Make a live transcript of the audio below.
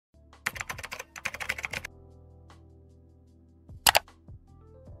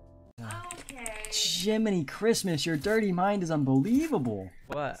okay. Jiminy Christmas, your dirty mind is unbelievable.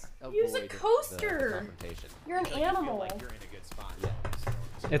 What? Use a coaster. You're an animal. Like you're in a good spot.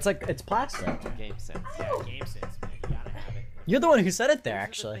 It's like, it's plastic. Game sense. Yeah, game sense, man. You gotta have it. You're the one who said it there,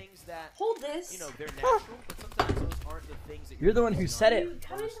 Those are the actually. things that, Hold this. you know, they're natural, but sometimes those aren't the things that You're the one who said it. You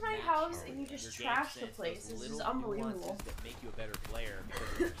come into my house and you just trash the place. This is unbelievable. That make you a better player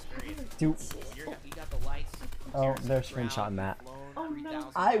because of your experience. Dude. You got the lights. Oh, they're screenshotting that. Oh no.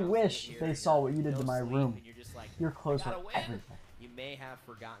 I wish they saw what you did to my room. Your clothes were everything. You may have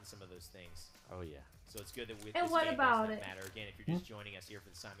forgotten some of those things. Oh yeah. So it's good that with And this what game about doesn't it? matter. Again, if you're just joining us here for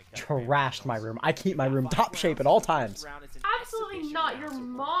the Simon Cup Trashed my room. I keep my room top shape at all times. Absolutely not. Your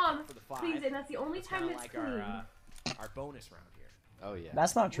mom cleans it, and that's the only time it's like clean. our bonus round here. Oh yeah.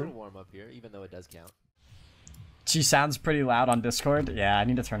 That's not A little true. warm up here, even though it does count. She sounds pretty loud on Discord. Yeah, I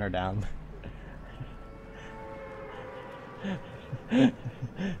need to turn her down.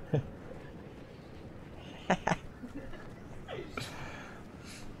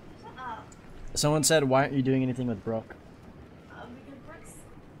 Someone said, why aren't you doing anything with Brooke? Because Brooke's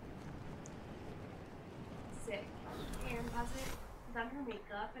sick and hasn't done her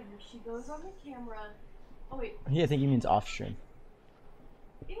makeup, and if she goes on the camera. Oh wait. Yeah, I think he means off stream.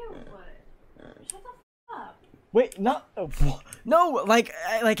 Ew. Shut the f up. Wait, not no, like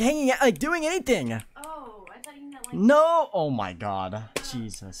hanging out, like doing anything. Oh, I thought you meant like. No, oh my God,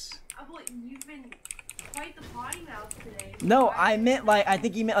 Jesus. Well, you've been quite the potty mouth today. No, I meant like, I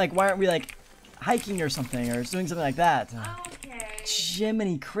think he meant like, why aren't we like hiking or something or doing something like that? Okay.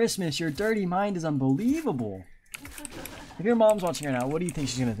 Jiminy Christmas, your dirty mind is unbelievable. If your mom's watching right now, what do you think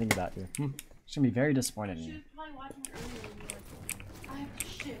she's gonna think about you? She's gonna be very disappointed in She you. was probably watching earlier and be like, I have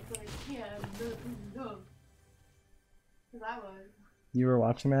shit, but I can't. No. Because I was. You were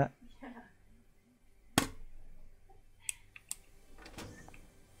watching that? Yeah.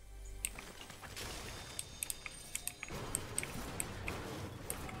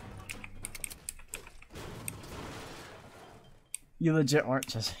 You legit weren't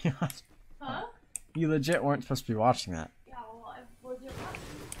just. Huh? You legit weren't supposed to be watching that. Yeah, well, I was your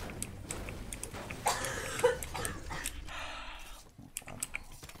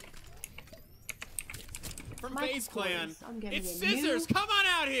From My FaZe Clan, course, I'm getting it's a new Scissors. Come on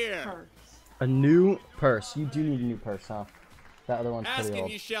out here. purse. A new purse. You do need a new purse, huh? That other one's pretty Asking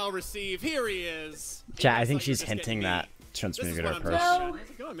old. you shall receive. Here he is. Chat, I Looks think like she's we're just hinting getting that beat. she wants me This to is get what her I'm purse. talking about. How's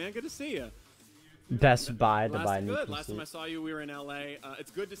it going, man? Good to see you. Best Buy to buy a new Good. Last time I PC. saw you, we were in LA.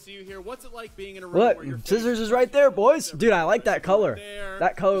 It's good to see you here. What's it like being in a room where your Look, face Scissors is right there, boys. Dude, I like that color. there,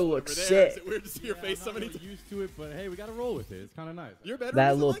 That color over looks there? sick. Is it weird to see your face so many times? Used to it, but hey, we gotta roll with it. It's kind of nice. Your bedroom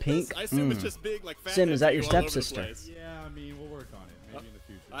That is little like this? pink? I assume it's just big, like fat Sim, is that heads your all over the stepsister? place. Yeah, I mean, we'll work on it. Maybe in the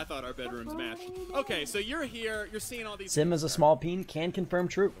future. I thought our bedrooms matched. Okay, so you're here. You're seeing all these. Sim is a small peen, can confirm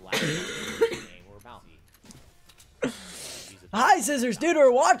true. Hi, Scissors, dude, we're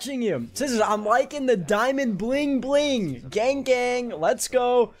watching you. Scissors, I'm liking the diamond bling bling. Gang, gang, let's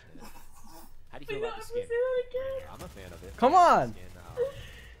go. How do you feel about the skin? Again. I'm a fan of it. Come on.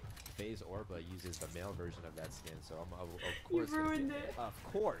 FaZe Orba uses the male version of that skin, so I'm of You course gonna ruined get it. Of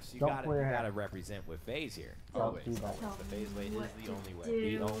course, you Don't gotta pull your hair. represent with FaZe here. Don't Always. do that. The FaZe way is What the to only way.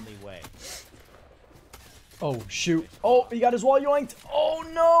 do. The only way. Oh, shoot. Oh, he got his wall yoinked. Oh,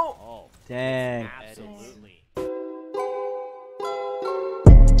 no. Oh, Dang. Absolutely.